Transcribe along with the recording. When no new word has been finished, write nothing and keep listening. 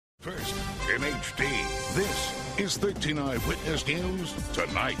in HD. This is 13 Eyewitness News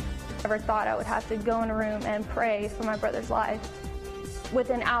Tonight. I never thought I would have to go in a room and pray for my brother's life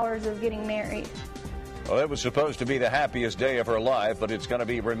within hours of getting married. Well, it was supposed to be the happiest day of her life, but it's going to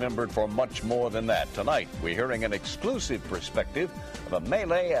be remembered for much more than that. Tonight, we're hearing an exclusive perspective of a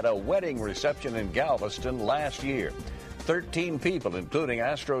melee at a wedding reception in Galveston last year. 13 people, including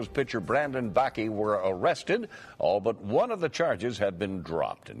Astros pitcher Brandon Bakke, were arrested. All but one of the charges have been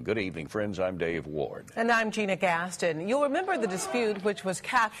dropped. And good evening, friends. I'm Dave Ward. And I'm Gina Gaston. You'll remember the dispute, which was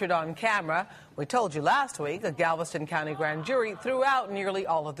captured on camera. We told you last week a Galveston County grand jury threw out nearly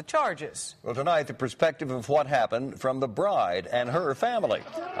all of the charges. Well, tonight, the perspective of what happened from the bride and her family.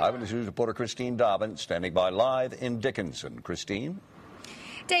 Eyewitness News reporter Christine Dobbin standing by live in Dickinson. Christine?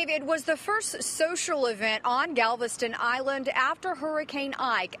 David, was the first social event on Galveston Island after Hurricane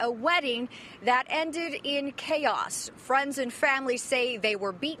Ike, a wedding that ended in chaos. Friends and family say they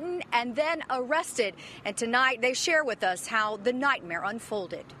were beaten and then arrested. And tonight they share with us how the nightmare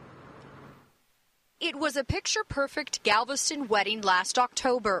unfolded. It was a picture-perfect Galveston wedding last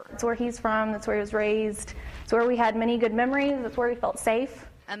October. It's where he's from. That's where he was raised. It's where we had many good memories. That's where we felt safe.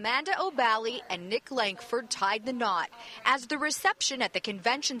 Amanda O'Bally and Nick Langford tied the knot. As the reception at the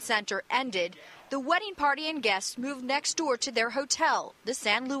convention center ended, the wedding party and guests moved next door to their hotel, the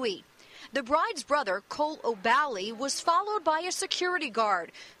San Luis. The bride's brother, Cole O'Bally, was followed by a security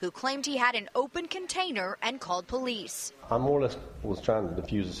guard who claimed he had an open container and called police. I more or less was trying to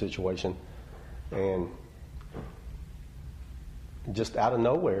defuse the situation, and just out of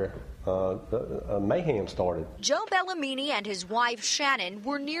nowhere, a mayhem started. Joe Bellamini and his wife Shannon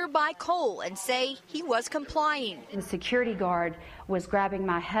were nearby Cole and say he was complying. The security guard was grabbing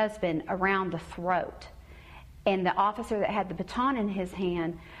my husband around the throat, and the officer that had the baton in his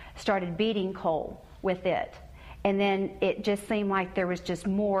hand started beating Cole with it. And then it just seemed like there was just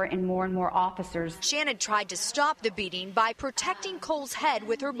more and more and more officers. Shannon tried to stop the beating by protecting Cole's head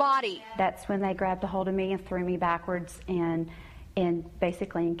with her body. That's when they grabbed a hold of me and threw me backwards and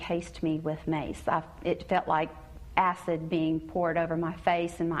basically encased me with mace. It felt like acid being poured over my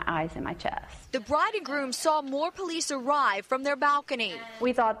face and my eyes and my chest. The bride and groom saw more police arrive from their balcony.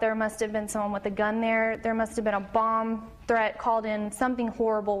 We thought there must have been someone with a gun there. There must have been a bomb threat called in. Something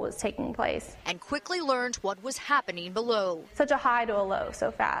horrible was taking place. And quickly learned what was happening below. Such a high to a low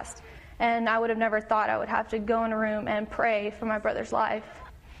so fast. And I would have never thought I would have to go in a room and pray for my brother's life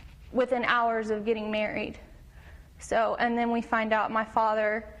within hours of getting married. And then we find out my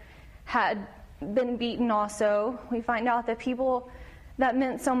father had been beaten also. We find out that people that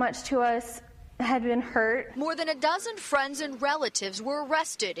meant so much to us had been hurt. More than a dozen friends and relatives were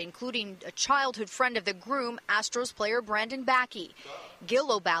arrested, including a childhood friend of the groom, Astros player Brandon Bakke.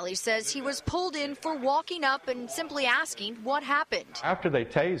 Gil O'Bally says he was pulled in for walking up and simply asking what happened. After they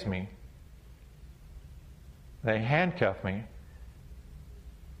tased me, they handcuffed me,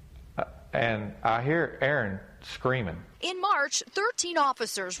 and I hear Aaron screaming. In March, 13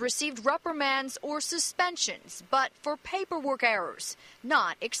 officers received reprimands or suspensions, but for paperwork errors,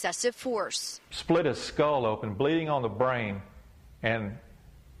 not excessive force. Split his skull open, bleeding on the brain, and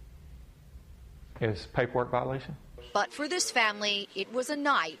is paperwork violation. But for this family, it was a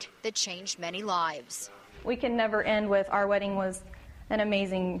night that changed many lives. We can never end with our wedding was an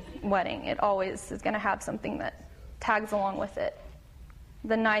amazing wedding. It always is going to have something that tags along with it.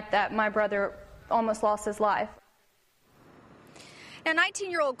 The night that my brother almost lost his life. Now,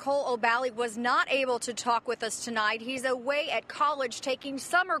 19-year-old Cole O'Bally was not able to talk with us tonight. He's away at college taking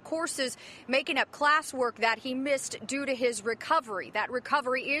summer courses, making up classwork that he missed due to his recovery. That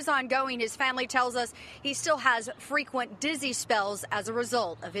recovery is ongoing. His family tells us he still has frequent dizzy spells as a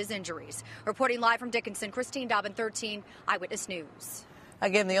result of his injuries. Reporting live from Dickinson, Christine Dobbin, 13 Eyewitness News.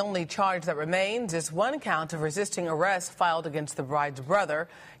 Again, the only charge that remains is one count of resisting arrest filed against the bride's brother.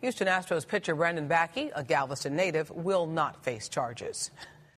 Houston Astros pitcher Brandon Bakke, a Galveston native, will not face charges.